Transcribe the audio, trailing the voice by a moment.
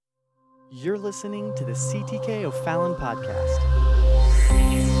You're listening to the CTK O'Fallon podcast.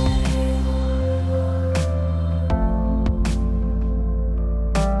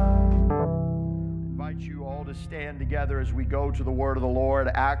 I invite you all to stand together as we go to the word of the Lord.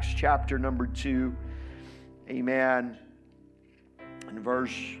 Acts chapter number 2. Amen. And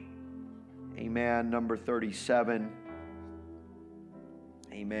verse, amen, number 37.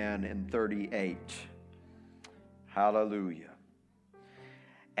 Amen. And 38. Hallelujah.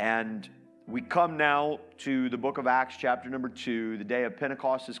 And we come now to the book of Acts, chapter number 2. The day of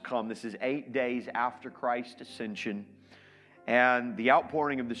Pentecost has come. This is 8 days after Christ's ascension. And the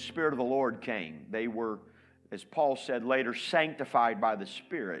outpouring of the Spirit of the Lord came. They were, as Paul said later, sanctified by the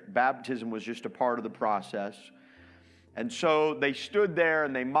Spirit. Baptism was just a part of the process. And so they stood there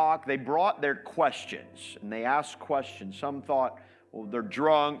and they mocked. They brought their questions and they asked questions. Some thought, well, they're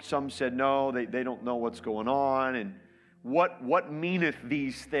drunk. Some said, no, they don't know what's going on. And what meaneth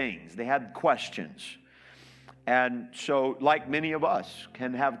these things? They had questions. And so, like many of us,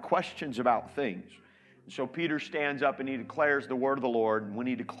 can have questions about things. And so Peter stands up and he declares the word of the Lord. And when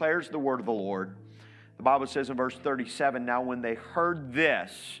he declares the word of the Lord, the Bible says in verse 37, now when they heard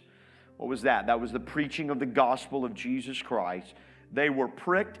this, what was that? That was the preaching of the gospel of Jesus Christ. They were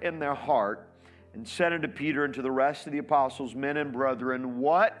pricked in their heart and said unto Peter and to the rest of the apostles, men and brethren,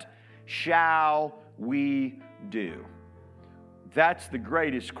 what shall we do? That's the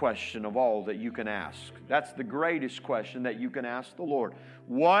greatest question of all that you can ask. That's the greatest question that you can ask the Lord.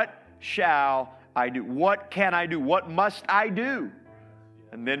 What shall I do? What can I do? What must I do?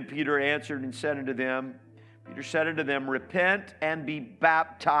 And then Peter answered and said unto them, repent and be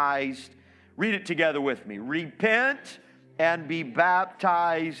baptized. Read it together with me. Repent and be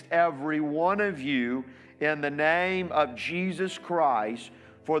baptized, every one of you, in the name of Jesus Christ,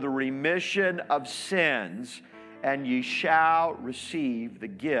 for the remission of sins, and ye shall receive the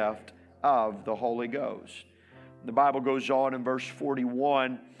gift of the Holy Ghost. The Bible goes on in verse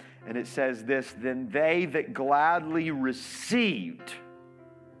 41, and it says this, then they that gladly received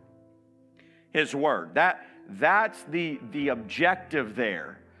His word. That's the objective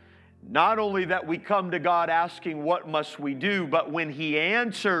there. Not only that we come to God asking what must we do, but when He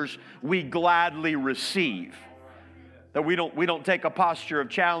answers, we gladly receive. That we don't take a posture of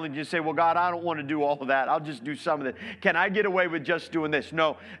challenge and say, well, God, I don't want to do all of that. I'll just do some of it. Can I get away with just doing this?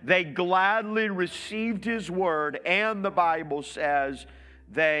 No, they gladly received His word, and the Bible says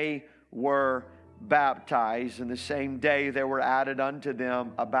they were baptized. And the same day there were added unto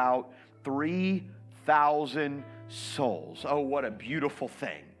them about 3,000 souls. Oh, what a beautiful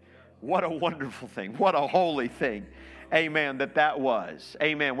thing. What a wonderful thing. What a holy thing. Amen, that was.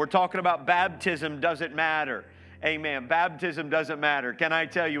 Amen. We're talking about baptism doesn't matter. Amen. Baptism doesn't matter. Can I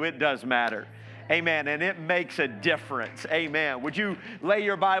tell you, it does matter. Amen. And it makes a difference. Amen. Would you lay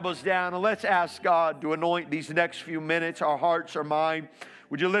your Bibles down and let's ask God to anoint these next few minutes, our hearts, our mind.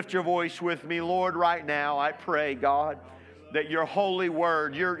 Would you lift your voice with me? Lord, right now, I pray, God, that your holy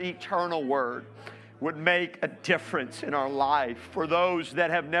word, your eternal word, would make a difference in our life. For those that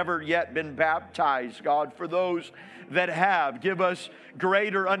have never yet been baptized, God, for those that have, give us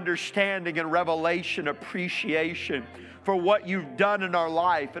greater understanding and revelation, appreciation for what you've done in our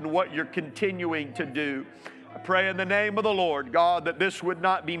life and what you're continuing to do. I pray in the name of the Lord, God, that this would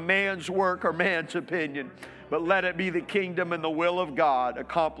not be man's work or man's opinion, but let it be the kingdom and the will of God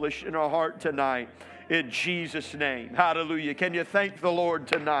accomplished in our heart tonight. In Jesus' name. Hallelujah. Can you thank the Lord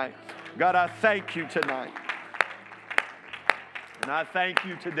tonight? God, I thank you tonight. And I thank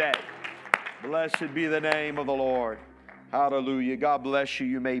you today. Blessed be the name of the Lord. Hallelujah. God bless you.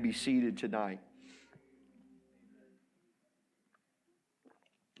 You may be seated tonight.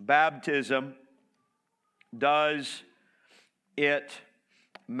 Baptism, does it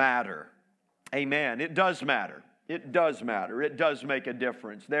matter? Amen. It does matter. It does matter. It does make a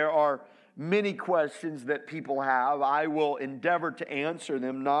difference. There are many questions that people have. I will endeavor to answer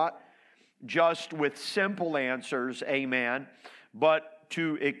them, not just with simple answers, amen, but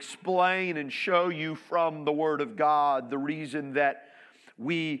to explain and show you from the Word of God the reason that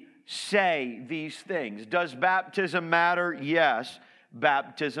we say these things. Does baptism matter? Yes,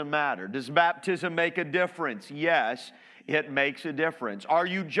 baptism matters. Does baptism make a difference? Yes, it makes a difference. Are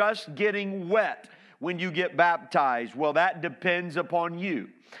you just getting wet when you get baptized? Well, that depends upon you.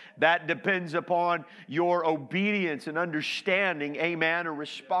 That depends upon your obedience and understanding, amen, a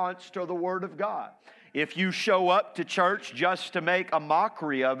response to the Word of God. If you show up to church just to make a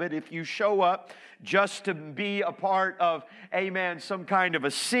mockery of it, if you show up just to be a part of, amen, some kind of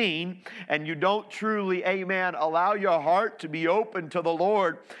a scene, and you don't truly, amen, allow your heart to be open to the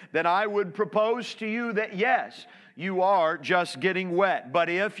Lord, then I would propose to you that yes, you are just getting wet. But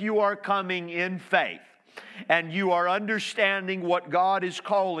if you are coming in faith, and you are understanding what God is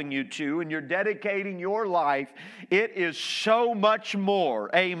calling you to, and you're dedicating your life, it is so much more,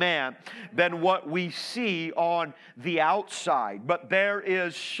 amen, than what we see on the outside. But there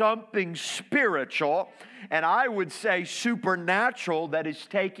is something spiritual, and I would say supernatural, that is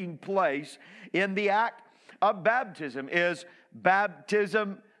taking place in the act of baptism. Is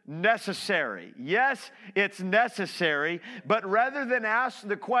baptism necessary? Yes, it's necessary, but rather than ask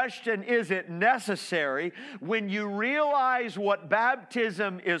the question, is it necessary, when you realize what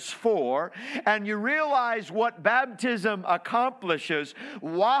baptism is for, and you realize what baptism accomplishes,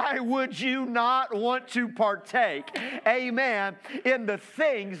 why would you not want to partake, amen, in the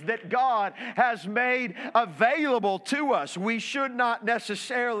things that God has made available to us? We should not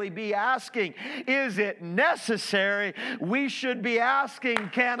necessarily be asking, is it necessary? We should be asking,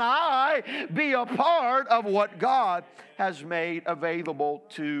 can I be a part of what God has made available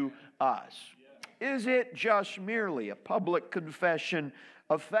to us? Is it just merely a public confession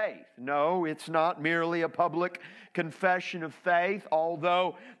of faith? No, it's not merely a public confession of faith,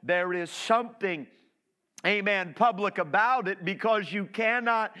 although there is something, amen, public about it, because you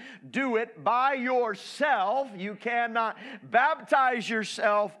cannot do it by yourself. You cannot baptize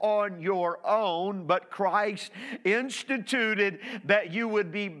yourself on your own, but Christ instituted that you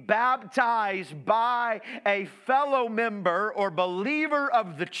would be baptized by a fellow member or believer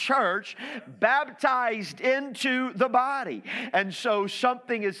of the church, baptized into the body. And so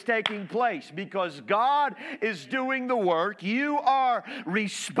something is taking place because God is doing the work. You are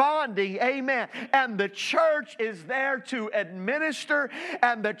responding, amen, and the church is there to administer,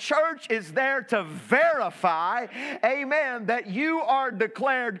 and the church is there to verify, amen, that you are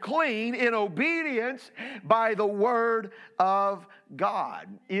declared clean in obedience by the Word of God.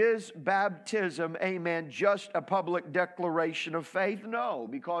 Is baptism, amen, just a public declaration of faith? No,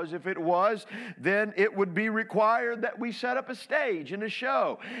 because if it was, then it would be required that we set up a stage and a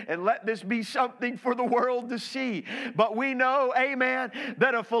show and let this be something for the world to see. But we know, amen,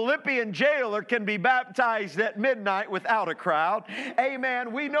 that a Philippian jailer can be baptized at midnight without a crowd.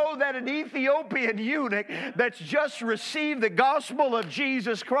 Amen. We know that an Ethiopian eunuch that's just received the gospel of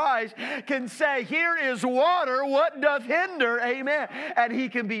Jesus Christ can say, here is water, what doth hinder? Amen. And he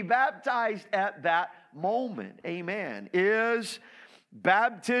can be baptized at that moment. Amen. Is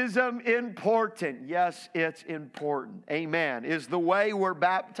baptism important? Yes, it's important. Amen. Is the way we're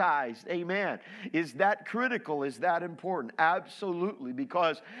baptized, amen, is that critical? Is that important? Absolutely,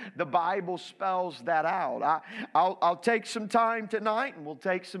 because the Bible spells that out. I'll take some time tonight, and we'll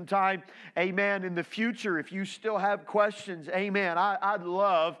take some time, amen, in the future. If you still have questions, amen, I'd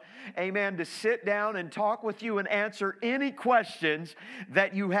love, amen, to sit down and talk with you and answer any questions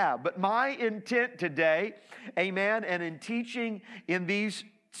that you have. But my intent today, amen, and in teaching in these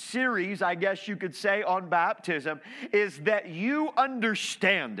series, I guess you could say, on baptism, is that you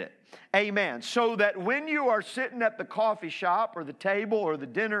understand it. Amen. So that when you are sitting at the coffee shop or the table or the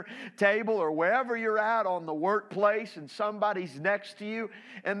dinner table or wherever you're at on the workplace and somebody's next to you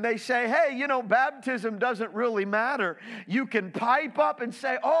and they say, hey, you know, baptism doesn't really matter, you can pipe up and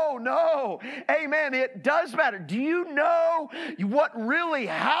say, oh no, amen, it does matter. Do you know what really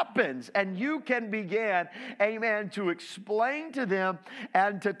happens? And you can begin, amen, to explain to them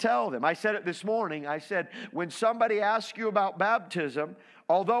and to tell them. I said it this morning. I said, when somebody asks you about baptism,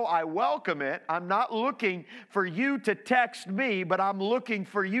 although I welcome it, I'm not looking for you to text me, but I'm looking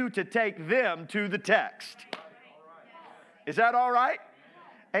for you to take them to the text. Is that all right?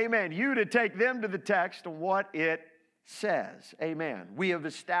 Amen. You to take them to the text and what it says. Amen. We have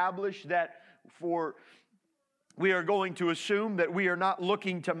established that we are going to assume that we are not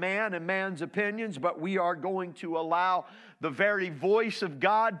looking to man and man's opinions, but we are going to allow the very voice of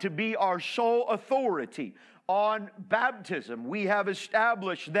God to be our sole authority on baptism. We have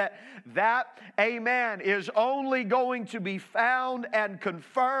established that, amen, is only going to be found and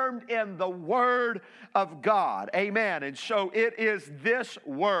confirmed in the Word of God. Amen. And so it is this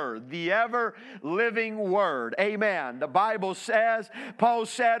Word, the ever-living Word. Amen. The Bible says, Paul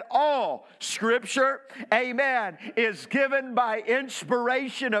said, all Scripture, amen, is given by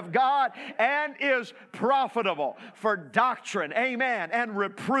inspiration of God and is profitable for doctrine, amen, and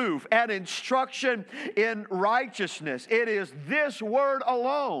reproof and instruction in righteousness. It is this Word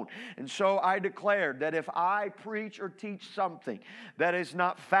alone. And so I declared that if I preach or teach something that is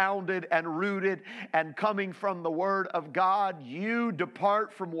not founded and rooted and coming from the Word of God, you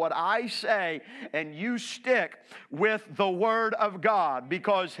depart from what I say and you stick with the Word of God,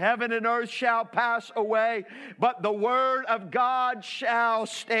 because heaven and earth shall pass away, but the Word of God shall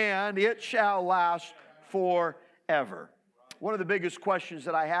stand. It shall last forever. ever. One of the biggest questions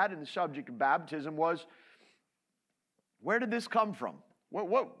that I had in the subject of baptism was, where did this come from?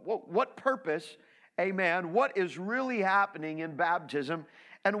 What purpose, amen, what is really happening in baptism,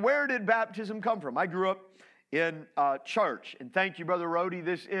 and where did baptism come from? I grew up in church, and thank you, Brother Rhodey,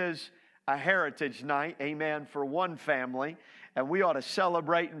 this is a heritage night, amen, for one family, and we ought to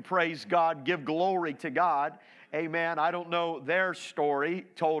celebrate and praise God, give glory to God, amen. I don't know their story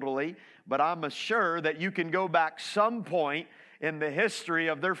totally, but I'm sure that you can go back some point in the history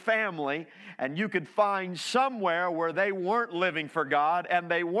of their family, and you could find somewhere where they weren't living for God and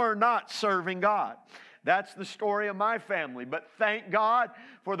they were not serving God. That's the story of my family. But thank God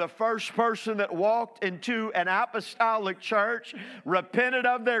for the first person that walked into an apostolic church, repented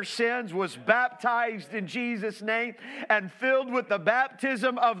of their sins, was baptized in Jesus' name, and filled with the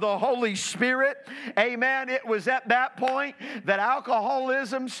baptism of the Holy Spirit. Amen. It was at that point that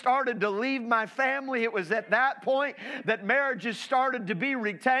alcoholism started to leave my family. It was at that point that marriages started to be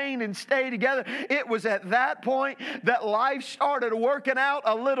retained and stay together. It was at that point that life started working out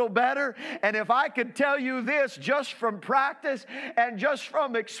a little better. And if I could tell you this just from practice and just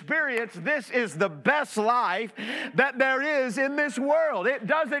from experience, this is the best life that there is in this world. It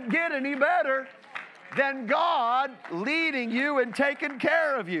doesn't get any better than God leading you and taking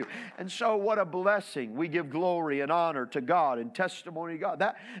care of you. And so what a blessing. We give glory and honor to God and testimony to God.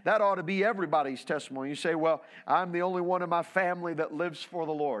 That ought to be everybody's testimony. You say, well, I'm the only one in my family that lives for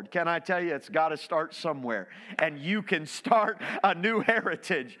the Lord. Can I tell you, it's got to start somewhere. And you can start a new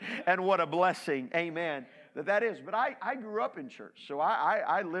heritage. And what a blessing. Amen. That is. But I grew up in church, so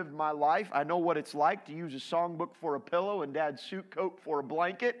I lived my life. I know what it's like to use a songbook for a pillow and Dad's suit coat for a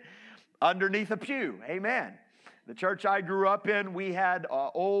blanket underneath a pew. Amen. The church I grew up in, we had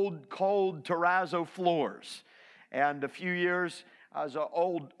old, cold terrazzo floors. And a few years, as an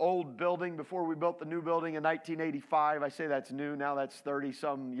old building before we built the new building in 1985. I say that's new, now that's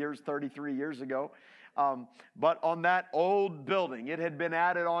 30-some years, 33 years ago. But on that old building, it had been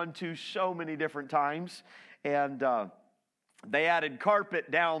added on to so many different times. And they added carpet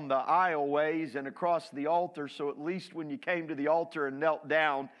down the aisleways and across the altar, so at least when you came to the altar and knelt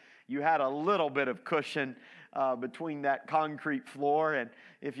down, you had a little bit of cushion between that concrete floor. And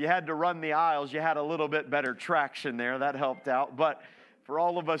if you had to run the aisles, you had a little bit better traction there. That helped out. But for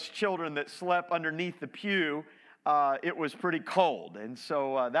all of us children that slept underneath the pew, it was pretty cold. And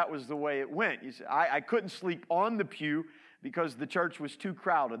so that was the way it went. You see, I couldn't sleep on the pew because the church was too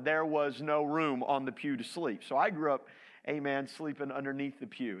crowded. There was no room on the pew to sleep. So I grew up, amen, sleeping underneath the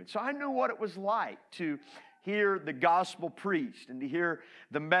pew. And so I knew what it was like to hear the gospel preached and to hear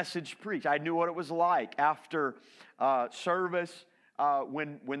the message preached. I knew what it was like after service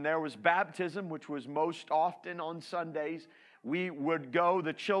when there was baptism, which was most often on Sundays. We would go,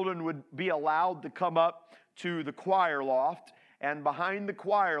 the children would be allowed to come up to the choir loft, and behind the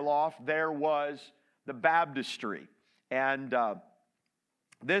choir loft there was the baptistry. And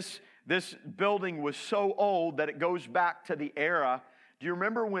this building was so old that it goes back to the era. Do you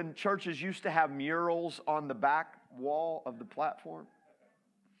remember when churches used to have murals on the back wall of the platform?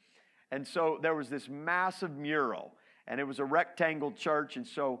 And so there was this massive mural, and it was a rectangle church, and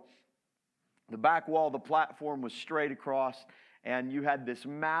so the back wall of the platform was straight across, and you had this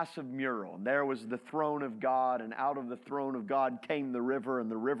massive mural, and there was the throne of God, and out of the throne of God came the river, and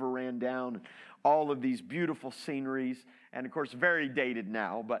the river ran down, and all of these beautiful sceneries, and of course very dated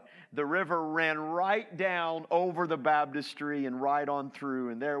now, but the river ran right down over the baptistry and right on through,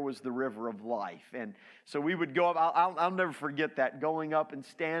 and there was the river of life. And so we would go up, I'll never forget that, going up and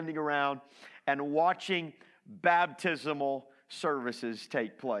standing around and watching baptismal services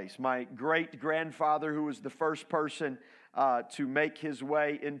take place. My great-grandfather, who was the first person to make his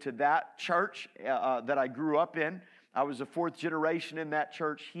way into that church that I grew up in, I was the fourth generation in that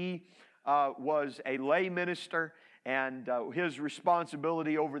church. He was a lay minister, and his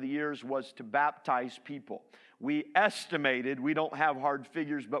responsibility over the years was to baptize people. We estimated, we don't have hard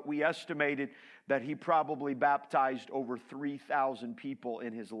figures, but we estimated that he probably baptized over 3,000 people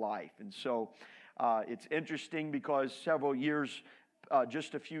in his life. And so it's interesting because several years,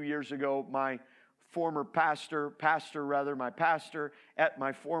 just a few years ago, my pastor at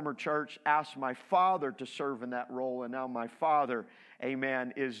my former church asked my father to serve in that role, and now my father,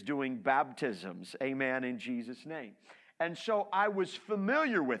 amen, is doing baptisms, amen, in Jesus' name. And so I was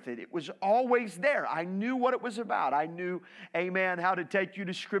familiar with it. It was always there. I knew what it was about. I knew, amen, how to take you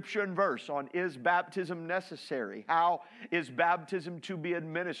to scripture and verse on, is baptism necessary? How is baptism to be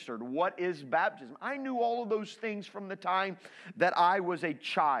administered? What is baptism? I knew all of those things from the time that I was a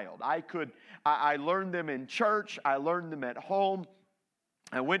child. I learned them in church. I learned them at home.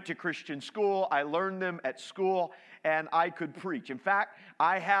 I went to Christian school, I learned them at school, and I could preach. In fact,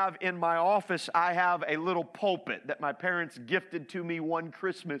 I have in my office, I have a little pulpit that my parents gifted to me one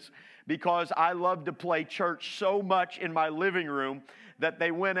Christmas because I loved to play church so much in my living room that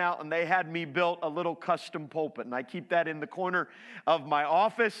they went out and they had me built a little custom pulpit. And I keep that in the corner of my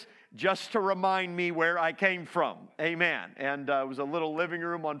office just to remind me where I came from. Amen. And it was a little living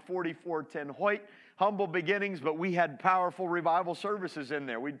room on 4410 Hoyt. Humble beginnings, but we had powerful revival services in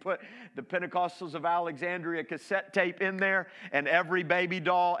there. We'd put the Pentecostals of Alexandria cassette tape in there, and every baby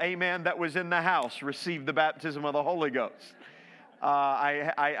doll, amen, that was in the house received the baptism of the Holy Ghost.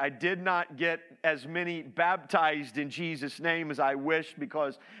 I did not get as many baptized in Jesus' name as I wished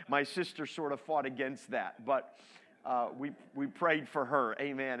because my sister sort of fought against that. But we prayed for her,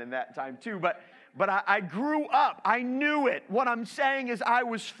 amen, in that time too. But I grew up. I knew it. What I'm saying is I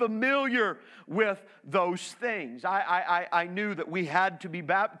was familiar with those things. I knew that we had to be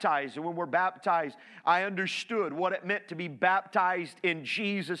baptized. And when we're baptized, I understood what it meant to be baptized in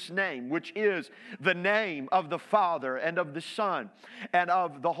Jesus' name, which is the name of the Father and of the Son and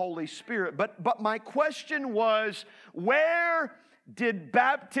of the Holy Spirit. But my question was, where did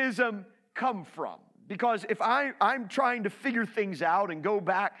baptism come from? Because if I'm trying to figure things out and go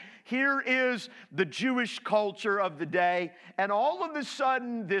back, here is the Jewish culture of the day, and all of a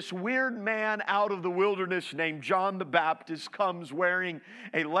sudden this weird man out of the wilderness named John the Baptist comes wearing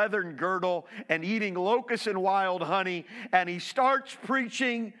a leathern girdle and eating locusts and wild honey, and he starts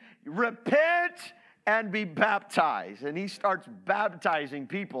preaching, repent and be baptized. And he starts baptizing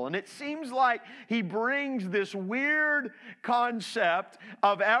people. And it seems like he brings this weird concept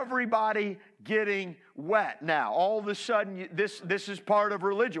of everybody getting wet. Now, all of a sudden, this is part of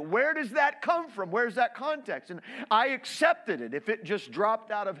religion. Where does that come from? Where's that context? And I accepted it. If it just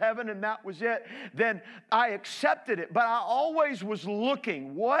dropped out of heaven and that was it, then I accepted it. But I always was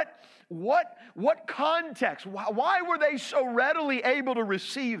looking, what context? Why were they so readily able to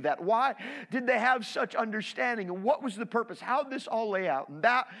receive that? Why did they have such understanding? And what was the purpose? How did this all lay out? And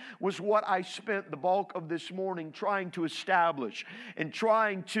that was what I spent the bulk of this morning trying to establish and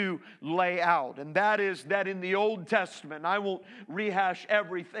trying to lay out. And that is that in the Old Testament, I won't rehash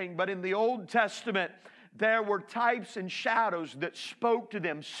everything, but in the Old Testament, there were types and shadows that spoke to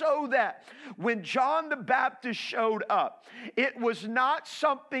them so that when John the Baptist showed up, it was not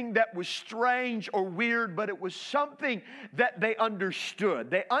something that was strange or weird, but it was something that they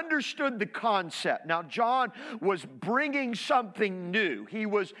understood. They understood the concept. Now, John was bringing something new. He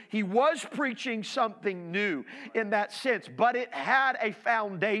was preaching something new in that sense, but it had a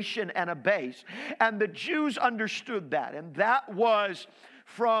foundation and a base. And the Jews understood that, and that was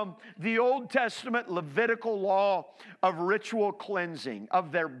from the Old Testament Levitical law of ritual cleansing,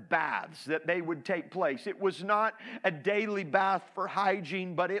 of their baths that they would take place. It was not a daily bath for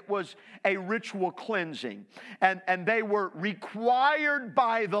hygiene, but it was a ritual cleansing. And they were required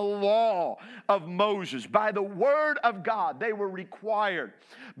by the law of Moses, by the word of God. They were required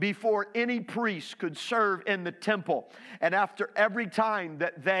before any priest could serve in the temple. And after every time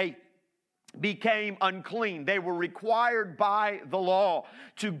that they became unclean, they were required by the law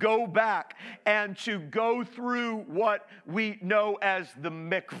to go back and to go through what we know as the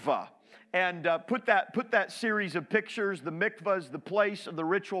mikvah. And put that series of pictures, the mikvah is the place of the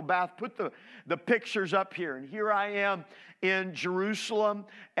ritual bath. Put the pictures up here. And here I am in Jerusalem,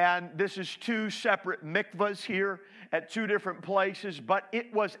 and this is two separate mikvahs here at two different places, but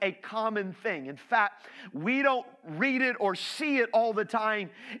it was a common thing. In fact, we don't read it or see it all the time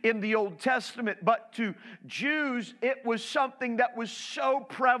in the Old Testament, but to Jews, it was something that was so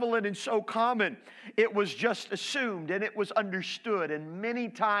prevalent and so common, it was just assumed and it was understood. And many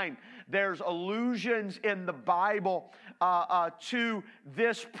times there's allusions in the Bible to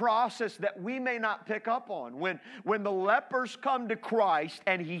this process that we may not pick up on. When the lepers come to Christ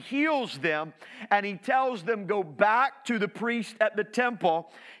and He heals them and He tells them go back to the priest at the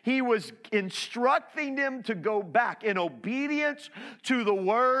temple, He was instructing them to go back in obedience to the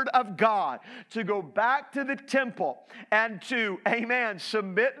Word of God, to go back to the temple and to, amen,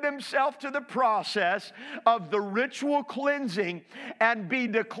 submit themselves to the process of the ritual cleansing and be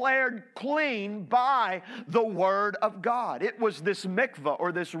declared clean by the Word of God. It was this mikvah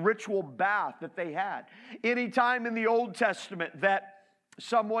or this ritual bath that they had. Anytime in the Old Testament that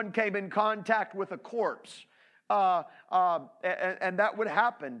someone came in contact with a corpse, and that would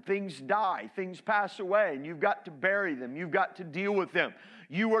happen. Things die, things pass away, and you've got to bury them. You've got to deal with them.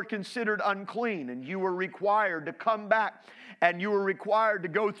 you were considered unclean, and you were required to come back, and you were required to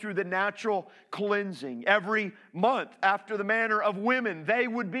go through the natural cleansing. Every month, after the manner of women, they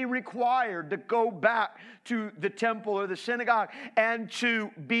would be required to go back to the temple or the synagogue and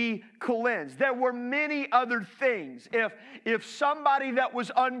to be cleansed. There were many other things. If somebody that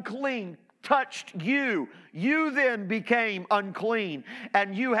was unclean touched you, you then became unclean,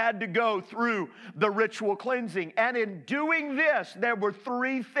 and you had to go through the ritual cleansing. And in doing this, there were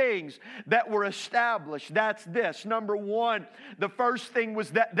three things that were established. That's this. Number one, the first thing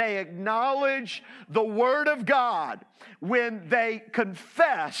was that they acknowledged the Word of God when they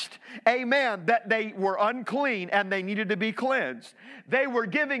confessed, amen, that they were unclean and they needed to be cleansed. They were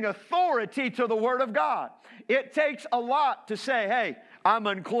giving authority to the Word of God. It takes a lot to say, hey, I'm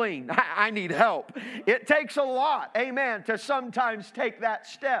unclean. I need help. It takes a lot, amen, to sometimes take that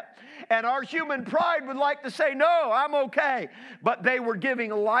step. And our human pride would like to say, no, I'm okay. But they were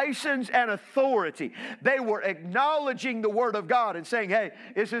giving license and authority. They were acknowledging the Word of God and saying, hey,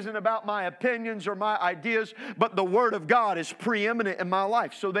 this isn't about my opinions or my ideas, but the Word of God is preeminent in my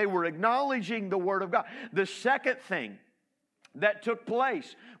life. So they were acknowledging the Word of God. The second thing that took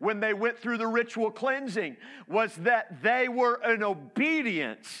place when they went through the ritual cleansing was that they were in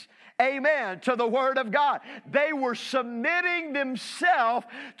obedience, amen, to the Word of God. They were submitting themselves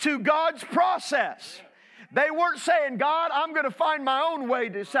to God's process. They weren't saying, God, I'm going to find my own way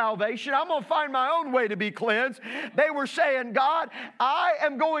to salvation. I'm going to find my own way to be cleansed. They were saying, God, I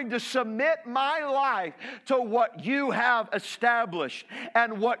am going to submit my life to what you have established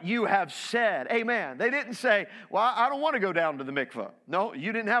and what you have said. Amen. They didn't say, well, I don't want to go down to the mikveh. No,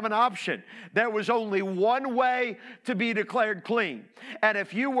 you didn't have an option. There was only one way to be declared clean. And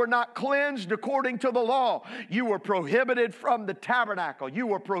if you were not cleansed according to the law, you were prohibited from the tabernacle. You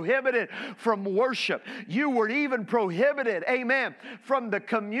were prohibited from worship. You were even prohibited, amen, from the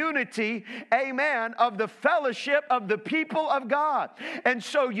community, amen, of the fellowship of the people of God. And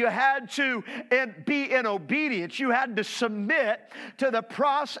so you had to be in obedience. You had to submit to the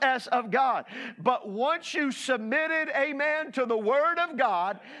process of God. But once you submitted, amen, to the Word of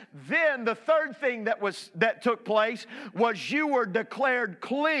God, then the third thing that took place was you were declared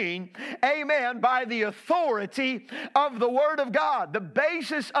clean, amen, by the authority of the Word of God. The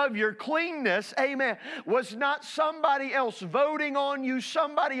basis of your cleanness, amen, was not somebody else voting on you,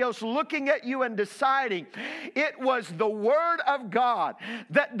 somebody else looking at you and deciding. It was the Word of God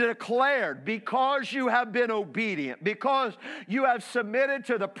that declared, because you have been obedient, because you have submitted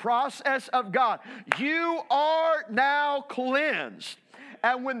to the process of God, you are now cleansed.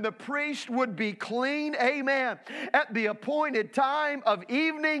 And when the priest would be clean, amen, at the appointed time of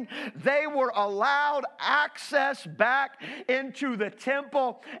evening, they were allowed access back into the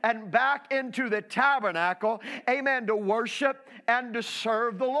temple and back into the tabernacle, amen, to worship and to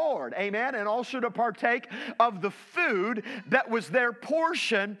serve the Lord, amen, and also to partake of the food that was their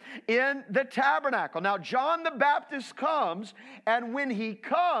portion in the tabernacle. Now, John the Baptist comes, and when he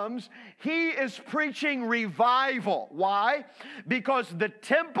comes, he is preaching revival. Why? Because the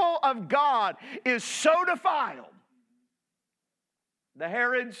temple of God is so defiled. The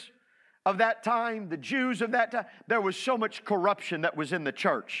Herods of that time, the Jews of that time, there was so much corruption that was in the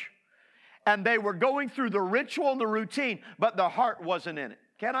church. And they were going through the ritual and the routine, but the heart wasn't in it.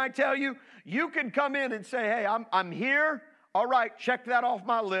 Can I tell you? You can come in and say, hey, I'm here. All right, check that off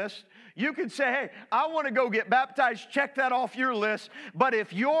my list. You can say, hey, I want to go get baptized. Check that off your list. But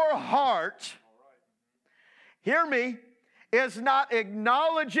if your heart, hear me, is not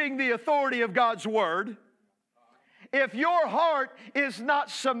acknowledging the authority of God's Word, if your heart is not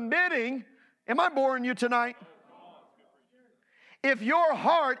submitting, am I boring you tonight? If your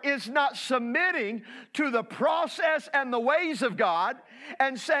heart is not submitting to the process and the ways of God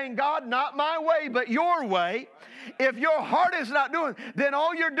and saying, God, not my way, but your way, if your heart is not doing, then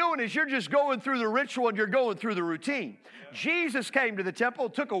all you're doing is you're just going through the ritual and you're going through the routine. Jesus came to the temple,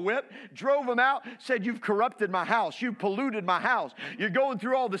 took a whip, drove them out, said, you've corrupted my house. You've polluted my house. You're going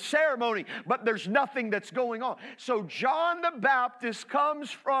through all the ceremony, but there's nothing that's going on. So John the Baptist comes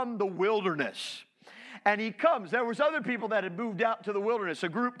from the wilderness. And he comes. There was other people that had moved out to the wilderness, a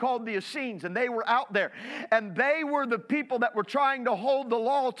group called the Essenes, and they were out there. And they were the people that were trying to hold the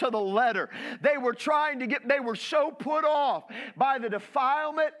law to the letter. They were they were so put off by the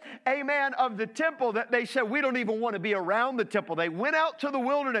defilement, amen, of the temple that they said, we don't even want to be around the temple. They went out to the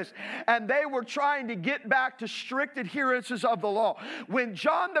wilderness, and they were trying to get back to strict adherences of the law. When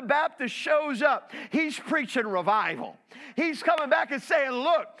John the Baptist shows up, he's preaching revival. He's coming back and saying,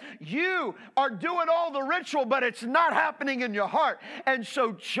 look, you are doing all all the ritual, but it's not happening in your heart. And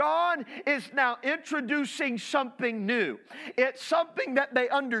so John is now introducing something new. It's something that they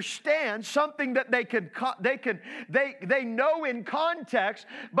understand, something that they know in context,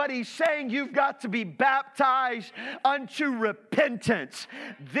 but he's saying you've got to be baptized unto repentance.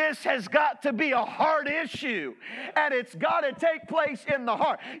 This has got to be a heart issue, and it's got to take place in the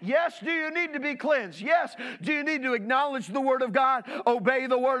heart. Yes, do you need to be cleansed? Yes. Do you need to acknowledge the Word of God, obey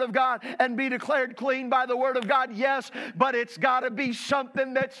the Word of God, and be declared clean by the Word of God? Yes, but it's got to be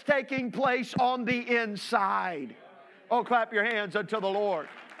something that's taking place on the inside. Oh, clap your hands unto the Lord.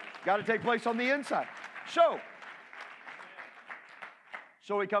 Got to take place on the inside. So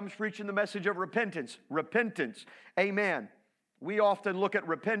he comes preaching the message of repentance. Repentance. Amen. We often look at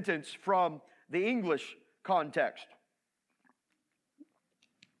repentance from the English context,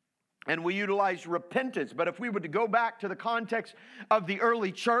 and we utilize repentance. But if we were to go back to the context of the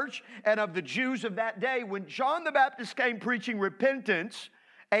early church and of the Jews of that day, when John the Baptist came preaching repentance,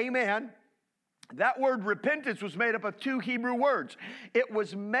 amen, that word repentance was made up of two Hebrew words. It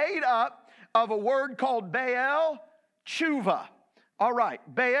was made up of a word called Baal Tshuva. All right,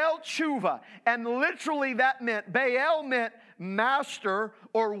 Baal Tshuva. And literally that meant, Baal meant master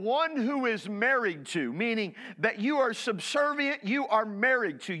or one who is married to, meaning that you are subservient, you are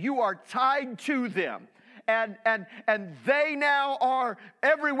married to, you are tied to them. And they now are,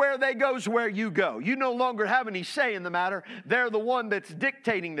 everywhere they go is where you go. You no longer have any say in the matter. They're the one that's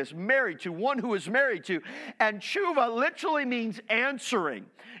dictating this, married to, one who is married to. And tshuva literally means answering.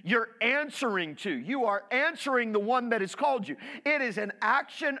 You're answering to. You are answering the one that has called you. It is an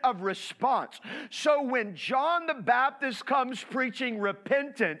action of response. So when John the Baptist comes preaching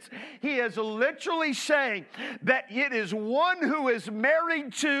repentance, he is literally saying that it is one who is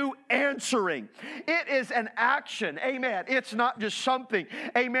married to answering. It is an action. Amen. It's not just something,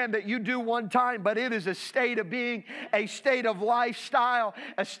 amen, that you do one time, but it is a state of being, a state of lifestyle,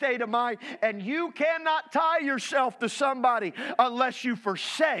 a state of mind. And you cannot tie yourself to somebody unless you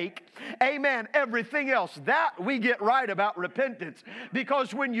forsake, amen, everything else. That we get right about repentance.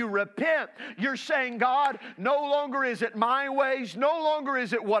 Because when you repent, you're saying, God, no longer is it my ways, no longer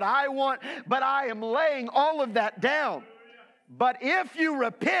is it what I want, but I am laying all of that down. But if you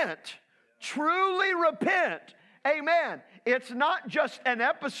repent, truly repent, amen, it's not just an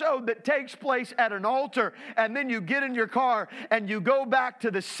episode that takes place at an altar and then you get in your car and you go back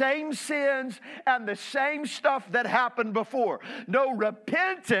to the same sins and the same stuff that happened before. No,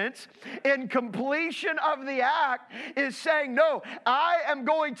 repentance in completion of the act is saying, no, I am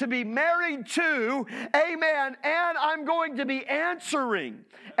going to be married to, amen, and I'm going to be answering,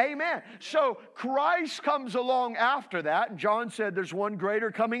 amen. So Christ comes along after that, and John said there's one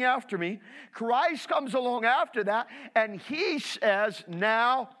greater coming after me. Christ comes along after that, and he says,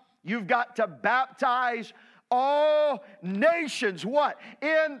 now you've got to baptize all nations. What?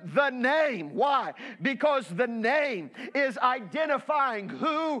 In the name. Why? Because the name is identifying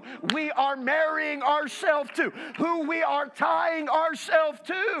who we are marrying ourselves to, who we are tying ourselves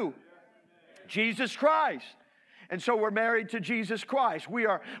to. Jesus Christ. And so we're married to Jesus Christ. We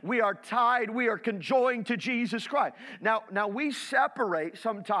are tied, we are conjoined to Jesus Christ. Now we separate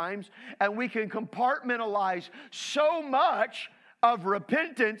sometimes, and we can compartmentalize so much of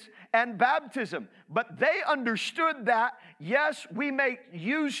repentance and baptism. But they understood that, yes, we may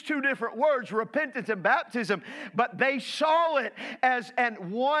use two different words, repentance and baptism, but they saw it as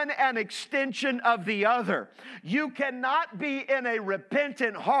an extension of the other. You cannot be in a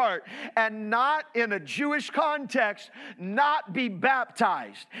repentant heart and not in a Jewish context, not be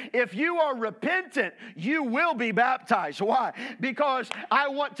baptized. If you are repentant, you will be baptized. Why? Because I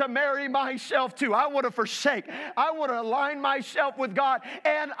want to marry myself to, I want to forsake, I want to align myself with God,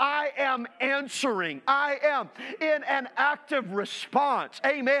 and I am answering. I am in an active response.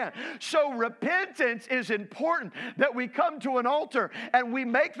 Amen. So repentance is important, that we come to an altar and we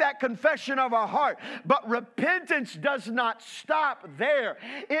make that confession of our heart. But repentance does not stop there.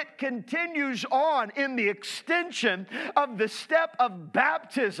 It continues on in the extension of the step of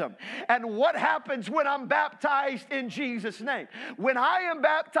baptism. And what happens when I'm baptized in Jesus' name? When I am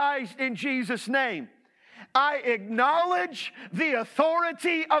baptized in Jesus' name, I acknowledge the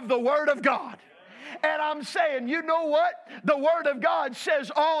authority of the Word of God. And I'm saying, you know what? The Word of God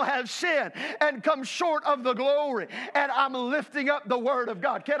says all have sinned and come short of the glory. And I'm lifting up the Word of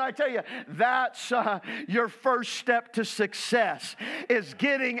God. Can I tell you, that's your first step to success, is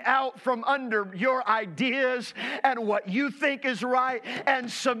getting out from under your ideas and what you think is right and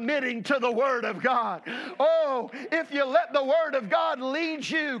submitting to the Word of God. Oh, if you let the Word of God lead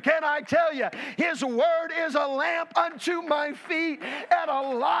you, can I tell you, His Word is a lamp unto my feet and a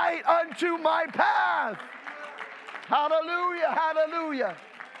light unto my path. path. Hallelujah, hallelujah,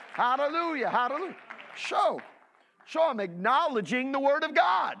 hallelujah, hallelujah. So I'm acknowledging the Word of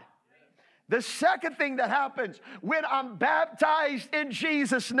God. The second thing that happens when I'm baptized in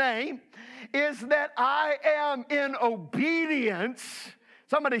Jesus' name is that I am in obedience.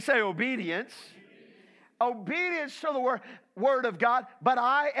 Somebody say obedience. Obedience to the Word of God, but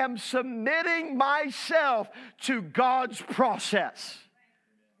I am submitting myself to God's process.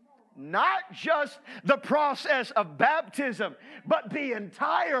 Not just the process of baptism, but the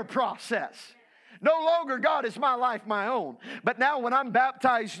entire process. No longer, God, is my life my own. But now when I'm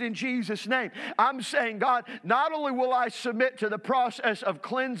baptized in Jesus' name, I'm saying, God, not only will I submit to the process of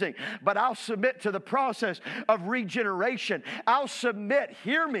cleansing, but I'll submit to the process of regeneration. I'll submit,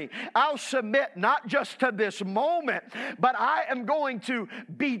 hear me, I'll submit not just to this moment, but I am going to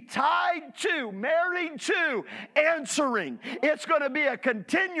be tied to, married to, answering. It's going to be a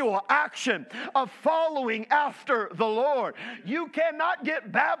continual action of following after the Lord. You cannot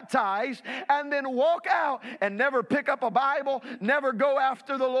get baptized and then walk out and never pick up a Bible, never go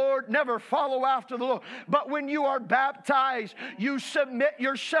after the Lord, never follow after the Lord. But when you are baptized, you submit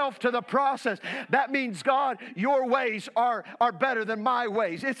yourself to the process. That means, God, your ways are better than my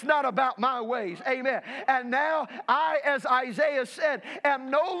ways. It's not about my ways. Amen. And now I, as Isaiah said,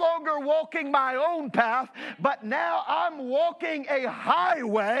 am no longer walking my own path, but now I'm walking a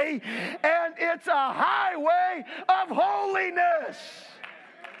highway, and it's a highway of holiness.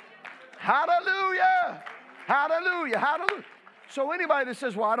 Hallelujah. Hallelujah. Hallelujah. So anybody that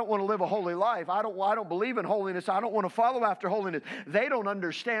says, well, I don't want to live a holy life, I don't believe in holiness, I don't want to follow after holiness, they don't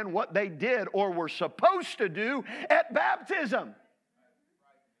understand what they did or were supposed to do at baptism.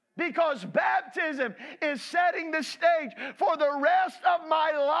 Because baptism is setting the stage for the rest of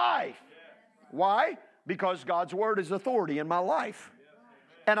my life. Why? Because God's Word is authority in my life.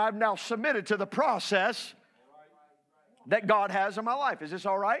 And I've now submitted to the process that God has in my life. Is this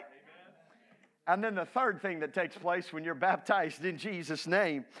all right? And then the third thing that takes place when you're baptized in Jesus'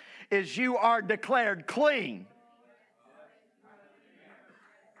 name is you are declared clean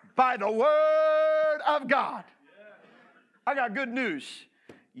by the Word of God. I got good news.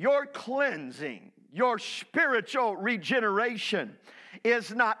 Your cleansing, your spiritual regeneration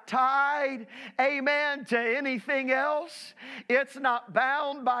is not tied, amen, to anything else. It's not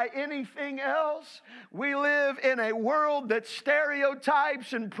bound by anything else. We live in a world that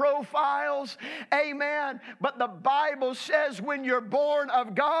stereotypes and profiles, amen. But the Bible says when you're born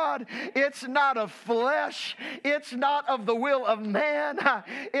of God, it's not of flesh. It's not of the will of man.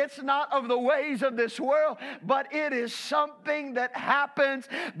 It's not of the ways of this world, but it is something that happens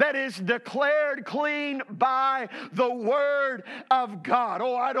that is declared clean by the Word of God.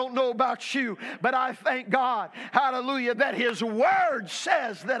 Oh, I don't know about you, but I thank God, hallelujah, that His Word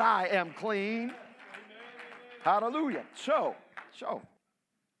says that I am clean. Hallelujah. So,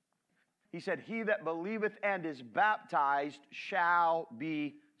 He said, he that believeth and is baptized shall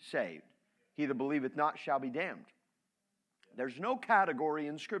be saved. He that believeth not shall be damned. There's no category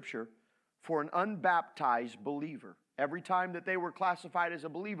in Scripture for an unbaptized believer. Every time that they were classified as a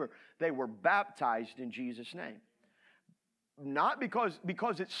believer, they were baptized in Jesus' name. Not because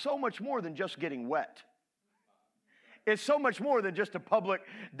it's so much more than just getting wet. It's so much more than just a public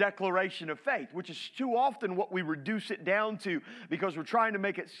declaration of faith, which is too often what we reduce it down to because we're trying to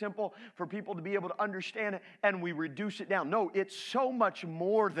make it simple for people to be able to understand it, and we reduce it down. No, it's so much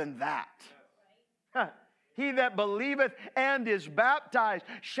more than that. He that believeth and is baptized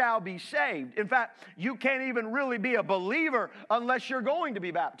shall be saved. In fact, you can't even really be a believer unless you're going to be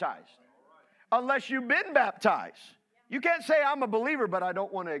baptized, unless you've been baptized. You can't say, I'm a believer, but I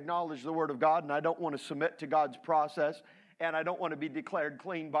don't want to acknowledge the Word of God, and I don't want to submit to God's process, and I don't want to be declared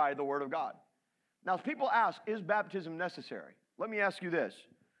clean by the Word of God. Now, if people ask, is baptism necessary? Let me ask you this.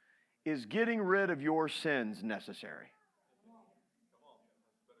 Is getting rid of your sins necessary?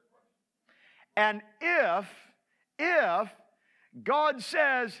 And if God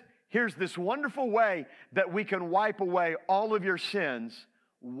says, here's this wonderful way that we can wipe away all of your sins,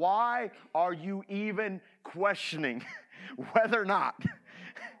 why are you even questioning whether or not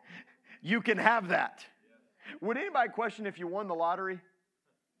you can have that? Would anybody question if you won the lottery?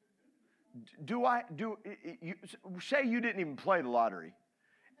 Say you didn't even play the lottery,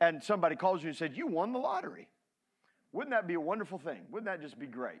 and somebody calls you and said, you won the lottery. Wouldn't that be a wonderful thing? Wouldn't that just be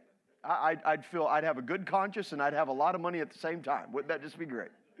great? I'd feel I'd have a good conscience and I'd have a lot of money at the same time. Wouldn't that just be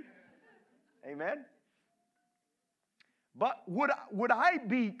great? Amen? But would I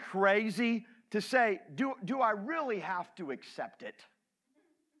be crazy to say, do I really have to accept it?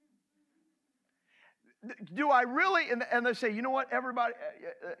 do I really? And they say, you know what, everybody,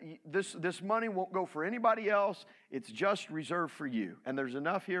 this money won't go for anybody else. It's just reserved for you. And there's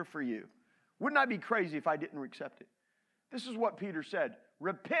enough here for you. Wouldn't I be crazy if I didn't accept it? This is what Peter said.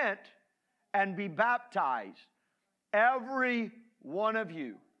 Repent and be baptized, every one of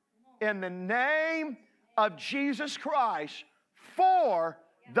you, in the name of Jesus Christ for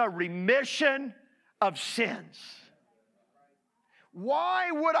the remission of sins.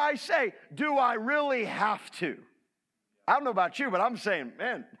 Why would I say, do I really have to? I don't know about you, but I'm saying,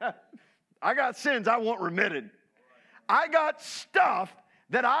 man, I got sins I want remitted. I got stuff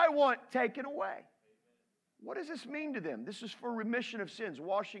that I want taken away. What does this mean to them? This is for remission of sins,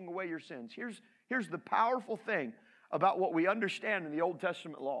 washing away your sins. Here's the powerful thing about what we understand in the Old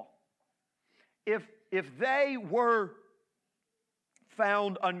Testament law. If they were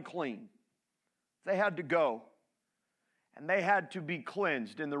found unclean, they had to go. And they had to be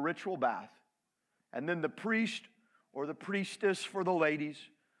cleansed in the ritual bath. And then the priest or the priestess for the ladies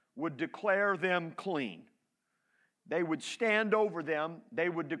would declare them clean. They would stand over them. They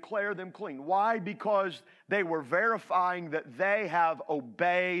would declare them clean. Why? Because they were verifying that they have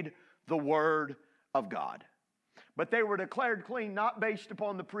obeyed the word of God. But they were declared clean not based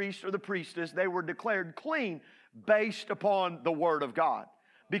upon the priest or the priestess. They were declared clean based upon the word of God.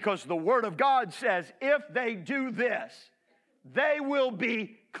 Because the word of God says, if they do this, they will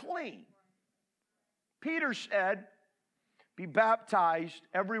be clean. Peter said, be baptized,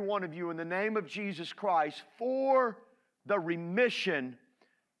 every one of you, in the name of Jesus Christ for the remission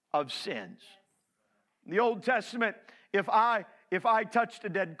of sins. In the Old Testament, if I touched a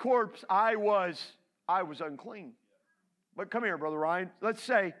dead corpse, I was unclean. But come here, Brother Ryan. Let's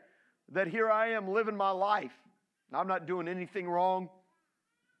say that here I am living my life. I'm not doing anything wrong.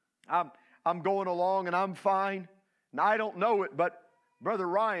 I'm going along and I'm fine. And I don't know it, but Brother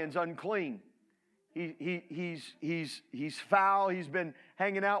Ryan's unclean. He's foul. He's been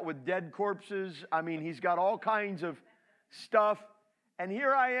hanging out with dead corpses. I mean, he's got all kinds of stuff. And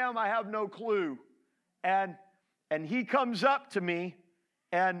here I am, I have no clue. And he comes up to me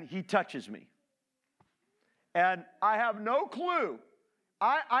and he touches me. And I have no clue.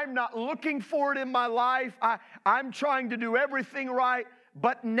 I'm not looking for it in my life. I'm trying to do everything right.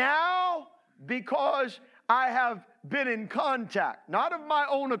 But now, because I have been in contact, not of my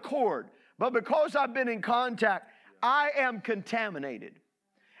own accord, but because I've been in contact, I am contaminated.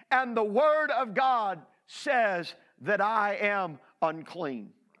 And the Word of God says that I am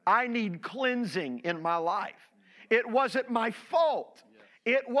unclean. I need cleansing in my life. It wasn't my fault.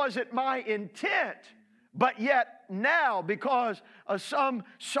 It wasn't my intent. But yet now, because of some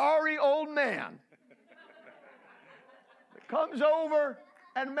sorry old man that comes over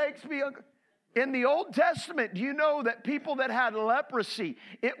and makes me unclean. In the Old Testament, do you know that people that had leprosy,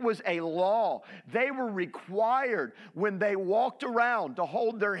 it was a law. They were required when they walked around to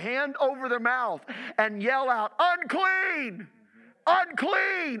hold their hand over their mouth and yell out, unclean,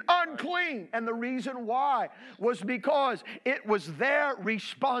 unclean, unclean. And the reason why was because it was their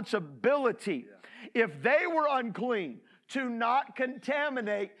responsibility, if they were unclean, to not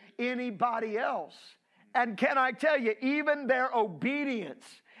contaminate anybody else. And can I tell you, even their obedience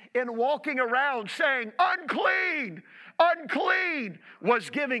in walking around saying, unclean, unclean, was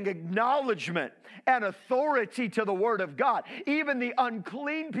giving acknowledgement and authority to the Word of God. Even the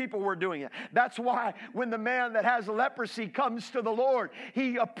unclean people were doing it. That's why when the man that has leprosy comes to the Lord,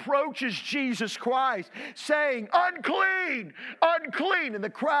 he approaches Jesus Christ saying, unclean, unclean. And the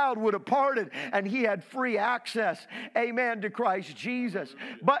crowd would have parted and he had free access, amen, to Christ Jesus.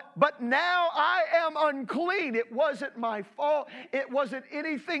 But now I am unclean. It wasn't my fault. It wasn't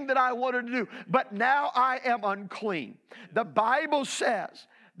anything that I wanted to do. But now I am unclean. The Bible says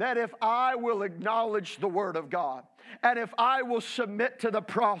that if I will acknowledge the Word of God, and if I will submit to the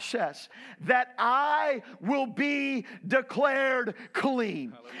process, that I will be declared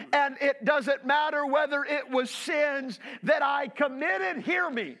clean. And it doesn't matter whether it was sins that I committed, hear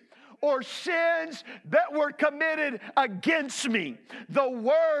me, or sins that were committed against me. The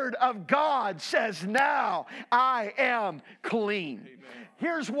Word of God says, now I am clean. Amen.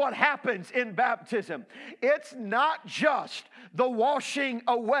 Here's what happens in baptism. It's not just the washing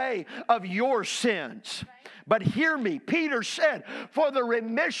away of your sins. But hear me, Peter said, for the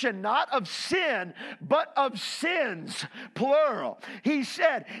remission not of sin, but of sins, plural. He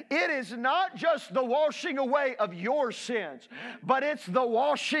said, it is not just the washing away of your sins, but it's the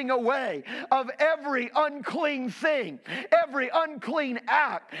washing away of every unclean thing, every unclean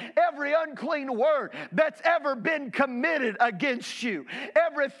act, every unclean word that's ever been committed against you,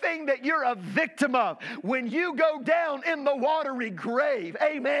 everything that you're a victim of. When you go down in the water, watery grave.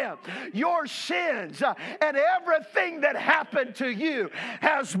 Amen. Your sins and everything that happened to you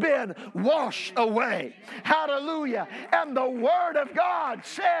has been washed away. Hallelujah. And the Word of God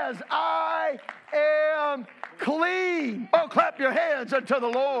says, I am clean. Oh, clap your hands unto the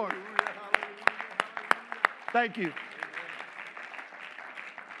Lord. Thank you.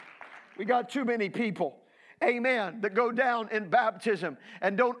 We got too many people, amen, that go down in baptism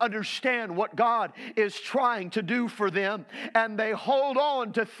and don't understand what God is trying to do for them. And they hold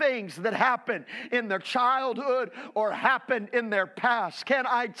on to things that happened in their childhood or happened in their past. Can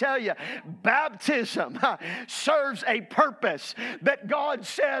I tell you, baptism serves a purpose that God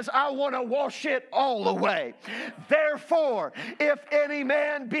says, I want to wash it all away. Therefore, if any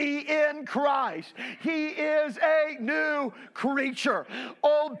man be in Christ, he is a new creature.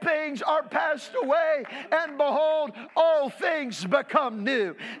 Old things are passed away, and behold, all things become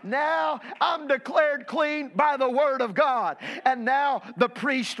new. Now I'm declared clean by the Word of God. And now the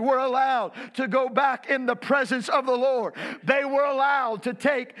priests were allowed to go back in the presence of the Lord. They were allowed to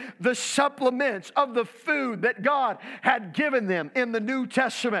take the supplements of the food that God had given them in the New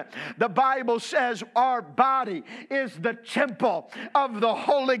Testament. The Bible says our body is the temple of the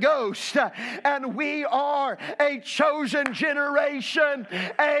Holy Ghost, and we are a chosen generation,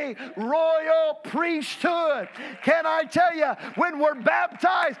 a royal priesthood. Can I tell you, when we're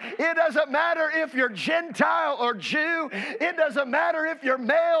baptized, it doesn't matter if you're Gentile or Jew. It doesn't matter if you're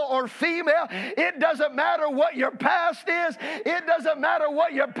male or female. It doesn't matter what your past is. It doesn't matter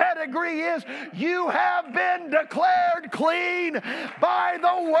what your pedigree is. You have been declared clean by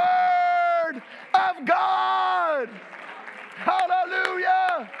the Word of God.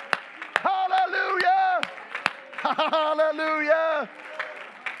 Hallelujah! Hallelujah! Hallelujah!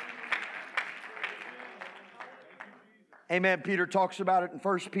 Amen. Peter talks about it in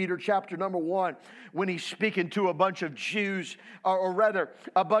 1 Peter chapter number 1 when he's speaking to a bunch of Jews, or rather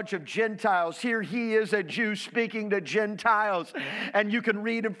a bunch of Gentiles. Here he is, a Jew speaking to Gentiles. And you can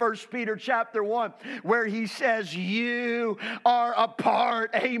read in 1 Peter chapter 1 where he says, you are a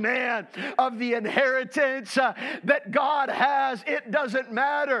part, amen, of the inheritance that God has. It doesn't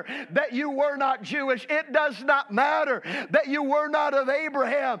matter that you were not Jewish. It does not matter that you were not of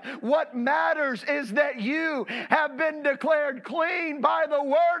Abraham. What matters is that you have been declared clean by the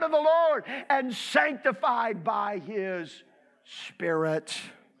Word of the Lord and sanctified by His Spirit.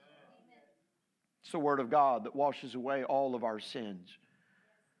 It's the Word of God that washes away all of our sins.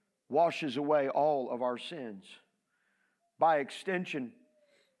 Washes away all of our sins. By extension,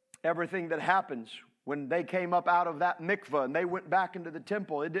 everything that happens when they came up out of that mikvah and they went back into the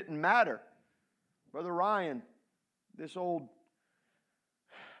temple, it didn't matter. Brother Ryan, this old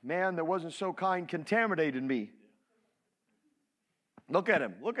man that wasn't so kind contaminated me. Look at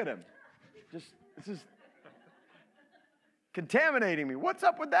him. Look at him. This is contaminating me. What's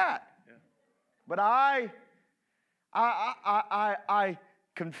up with that? Yeah. But I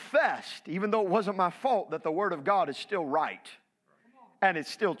confessed, even though it wasn't my fault, that the Word of God is still right. And it's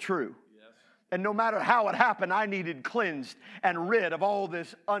still true. Yes. And no matter how it happened, I needed cleansed and rid of all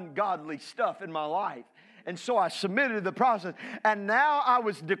this ungodly stuff in my life. And so I submitted to the process. And now I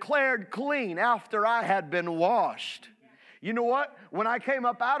was declared clean after I had been washed. You know what? When I came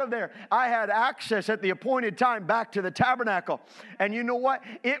up out of there, I had access at the appointed time back to the tabernacle. And you know what?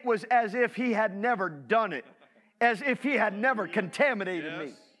 It was as if He had never done it. As if He had never contaminated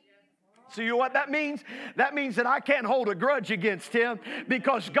me. So you know what that means? That means that I can't hold a grudge against Him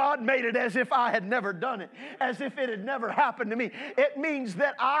because God made it as if I had never done it, as if it had never happened to me. It means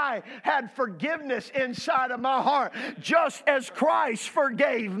that I had forgiveness inside of my heart, just as Christ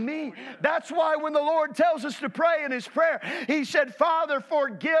forgave me. That's why when the Lord tells us to pray in His prayer, He said, Father,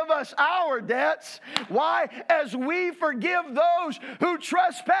 forgive us our debts. Why? As we forgive those who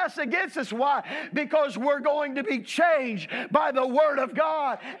trespass against us. Why? Because we're going to be changed by the Word of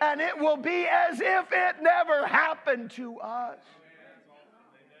God, and it will be as if it never happened to us.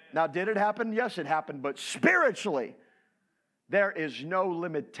 Now, did it happen? Yes, it happened. But spiritually, there is no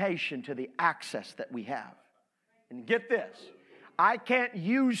limitation to the access that we have. And get this, I can't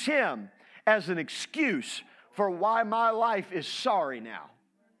use Him as an excuse for why my life is sorry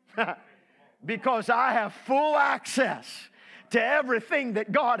now. Because I have full access to everything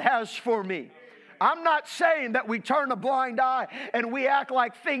that God has for me. I'm not saying that we turn a blind eye and we act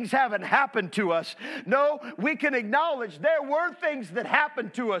like things haven't happened to us. No, we can acknowledge there were things that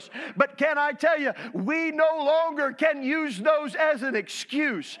happened to us. But can I tell you, we no longer can use those as an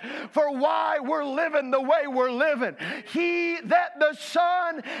excuse for why we're living the way we're living. He that the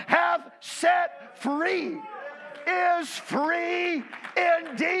Son hath set free is free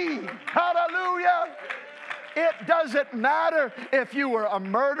indeed. Hallelujah. It doesn't matter if you were a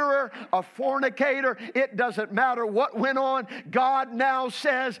murderer, a fornicator. It doesn't matter what went on. God now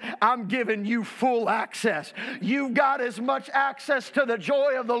says, I'm giving you full access. You've got as much access to the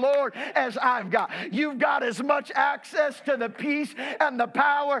joy of the Lord as I've got. You've got as much access to the peace and the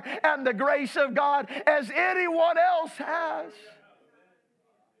power and the grace of God as anyone else has.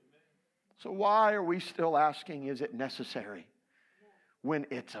 So why are we still asking, is it necessary, when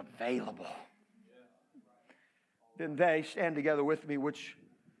it's available? Then they, stand together with me, which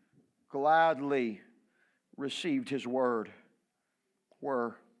gladly received His word,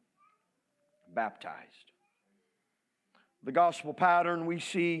 were baptized. The gospel pattern we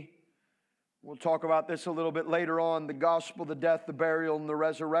see, we'll talk about this a little bit later on, the gospel, the death, the burial, and the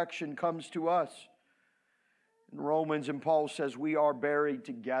resurrection comes to us. In Romans, and Paul says, we are buried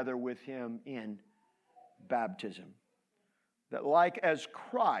together with Him in baptism. That like as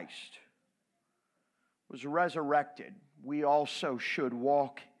Christ was resurrected, we also should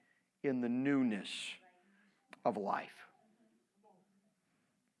walk in the newness of life.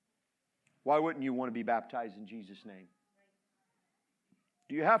 Why wouldn't you want to be baptized in Jesus' name?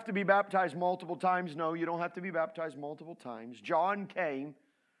 Do you have to be baptized multiple times? No, you don't have to be baptized multiple times. John came,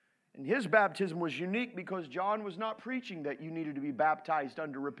 and his baptism was unique because John was not preaching that you needed to be baptized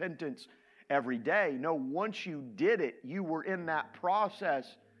under repentance every day. No, once you did it, you were in that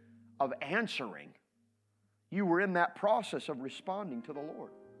process of answering. You were in that process of responding to the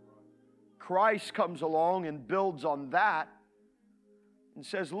Lord. Christ comes along and builds on that and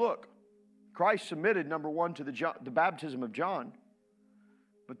says, look, Christ submitted, number one, to the baptism of John.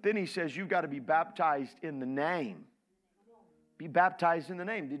 But then He says, you've got to be baptized in the name. Be baptized in the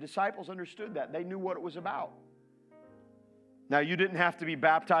name. The disciples understood that. They knew what it was about. Now, you didn't have to be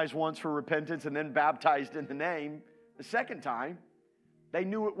baptized once for repentance and then baptized in the name the second time. They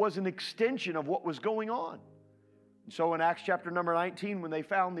knew it was an extension of what was going on. And so in Acts chapter number 19, when they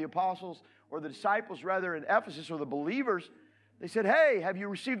found the apostles, or the disciples rather, in Ephesus, or the believers, they said, hey, have you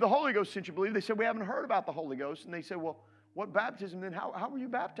received the Holy Ghost since you believe? They said, we haven't heard about the Holy Ghost. And they said, well, what baptism then? How were you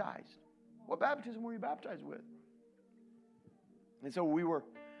baptized? What baptism were you baptized with? And so we were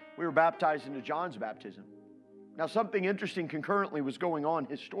baptized into John's baptism. Now, something interesting concurrently was going on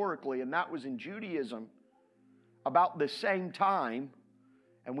historically, and that was in Judaism about the same time,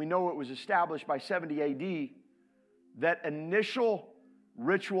 and we know it was established by 70 AD, that initial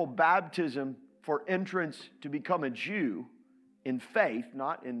ritual baptism for entrance to become a Jew in faith,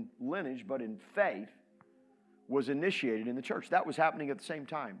 not in lineage, but in faith, was initiated in the church. That was happening at the same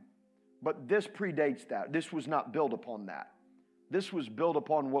time. But this predates that. This was not built upon that. This was built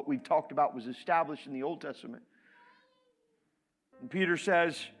upon what we've talked about was established in the Old Testament. And Peter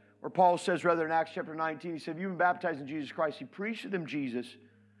says, or Paul says rather in Acts chapter 19, he said, you've been baptized in Jesus Christ. He preached to them Jesus.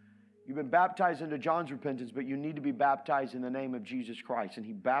 You've been baptized into John's repentance, but you need to be baptized in the name of Jesus Christ. And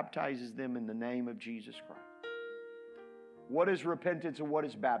he baptizes them in the name of Jesus Christ. What is repentance and what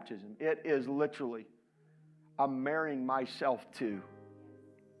is baptism? It is literally, I'm marrying myself to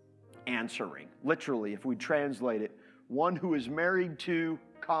answering. Literally, if we translate it, one who is married to,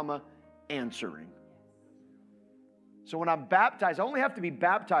 answering. So when I'm baptized, I only have to be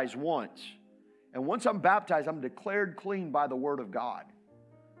baptized once. And once I'm baptized, I'm declared clean by the Word of God.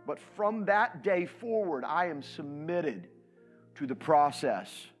 But from that day forward, I am submitted to the process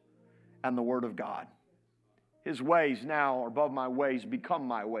and the Word of God. His ways now are above my ways, become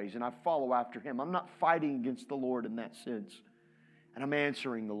my ways, and I follow after Him. I'm not fighting against the Lord in that sense. And I'm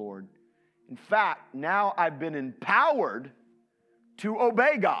answering the Lord. In fact, now I've been empowered to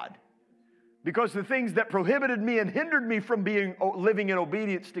obey God. Because the things that prohibited me and hindered me from living in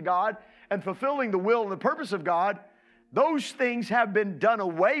obedience to God and fulfilling the will and the purpose of God, those things have been done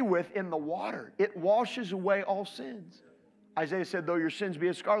away with in the water. It washes away all sins. Isaiah said, though your sins be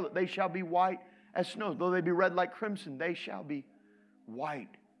as scarlet, they shall be white as snow. Though they be red like crimson, they shall be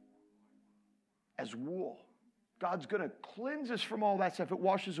white as wool. God's going to cleanse us from all that stuff. It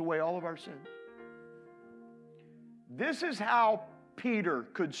washes away all of our sins. This is how Peter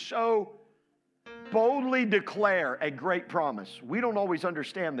could so boldly declare a great promise. We don't always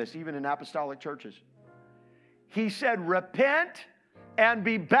understand this, even in apostolic churches. He said, repent and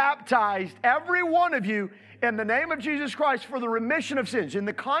be baptized, every one of you, in the name of Jesus Christ for the remission of sins. In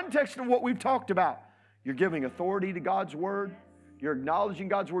the context of what we've talked about, you're giving authority to God's Word. You're acknowledging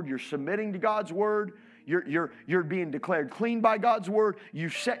God's Word. You're submitting to God's Word. You're being declared clean by God's Word. You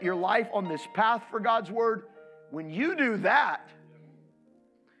set your life on this path for God's Word. When you do that,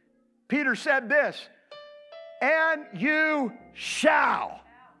 Peter said this, and you shall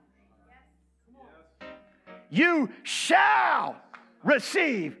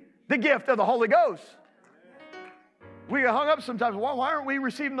receive the gift of the Holy Ghost. We get hung up sometimes. Why aren't we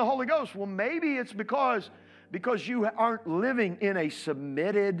receiving the Holy Ghost? Well, maybe it's because you aren't living in a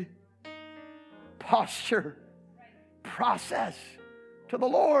submitted posture, process to the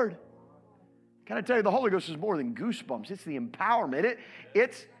Lord. Can I tell you, the Holy Ghost is more than goosebumps. It's the empowerment.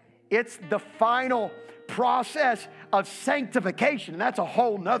 It's the final process of sanctification. And that's a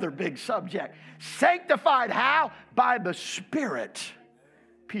whole nother big subject. Sanctified how? By the Spirit,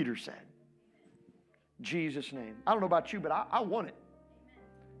 Peter said. Jesus' name. I don't know about you, but I want it.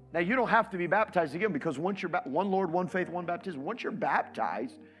 Now, you don't have to be baptized again, because once you're one Lord, one faith, one baptism. Once you're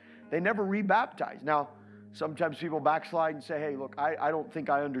baptized, they never re-baptize. Now, sometimes people backslide and say, hey, look, I don't think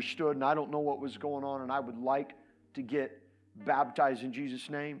I understood, and I don't know what was going on, and I would like to get baptized in Jesus'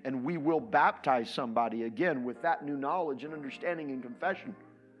 name. And we will baptize somebody again with that new knowledge and understanding and confession,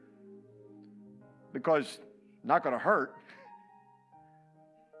 because it's not going to hurt.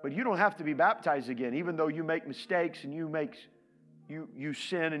 But you don't have to be baptized again. Even though you make mistakes and you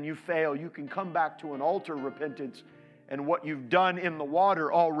sin and you fail, you can come back to an altar of repentance, and what you've done in the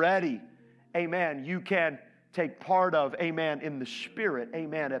water already, amen, you can take part of, amen, in the Spirit,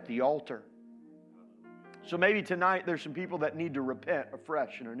 amen, at the altar. So maybe tonight there's some people that need to repent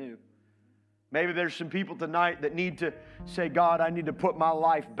afresh and anew. Maybe there's some people tonight that need to say, God, I need to put my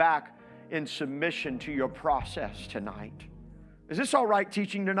life back in submission to your process tonight. Is this all right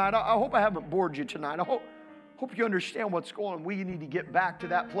teaching tonight? I hope I haven't bored you tonight. I hope you understand what's going on. We need to get back to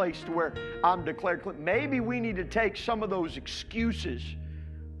that place to where I'm declared clean. Maybe we need to take some of those excuses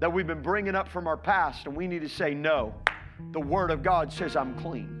that we've been bringing up from our past, and we need to say, no, the Word of God says I'm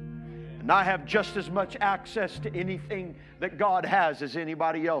clean. And I have just as much access to anything that God has as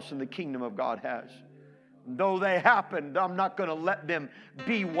anybody else in the kingdom of God has. Though they happen, I'm not going to let them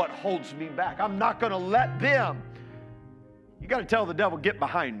be what holds me back. I'm not going to let them. You got to tell the devil, get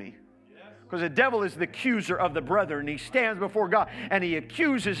behind me. Because the devil is the accuser of the brethren. He stands before God and he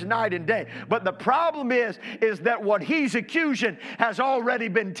accuses night and day. But the problem is that what he's accusing has already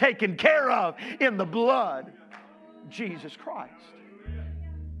been taken care of in the blood of Jesus Christ.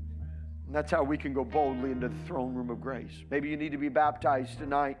 And that's how we can go boldly into the throne room of grace. Maybe you need to be baptized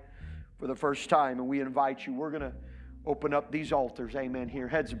tonight for the first time, and we invite you. We're going to open up these altars, amen, here.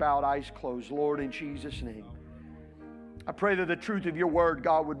 Heads bowed, eyes closed. Lord, in Jesus' name, I pray that the truth of your word,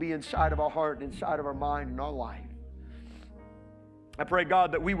 God, would be inside of our heart and inside of our mind and our life. I pray,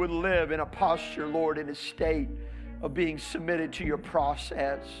 God, that we would live in a posture, Lord, in a state of being submitted to your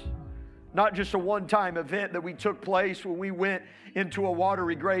process. Not just a one-time event that we took place when we went into a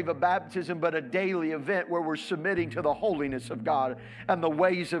watery grave of baptism, but a daily event where we're submitting to the holiness of God and the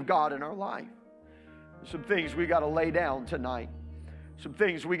ways of God in our life. Some things we got to lay down tonight. Some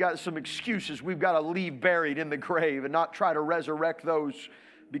things some excuses we've got to leave buried in the grave and not try to resurrect those,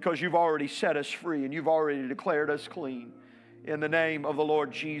 because you've already set us free and you've already declared us clean. In the name of the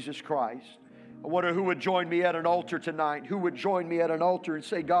Lord Jesus Christ. I wonder who would join me at an altar tonight. Who would join me at an altar and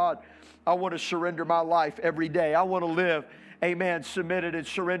say, God, I want to surrender my life every day. I want to live, amen, submitted and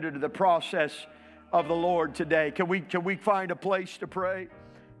surrendered to the process of the Lord today. Can we find a place to pray?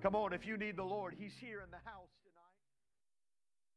 Come on, if you need the Lord, He's here in the house.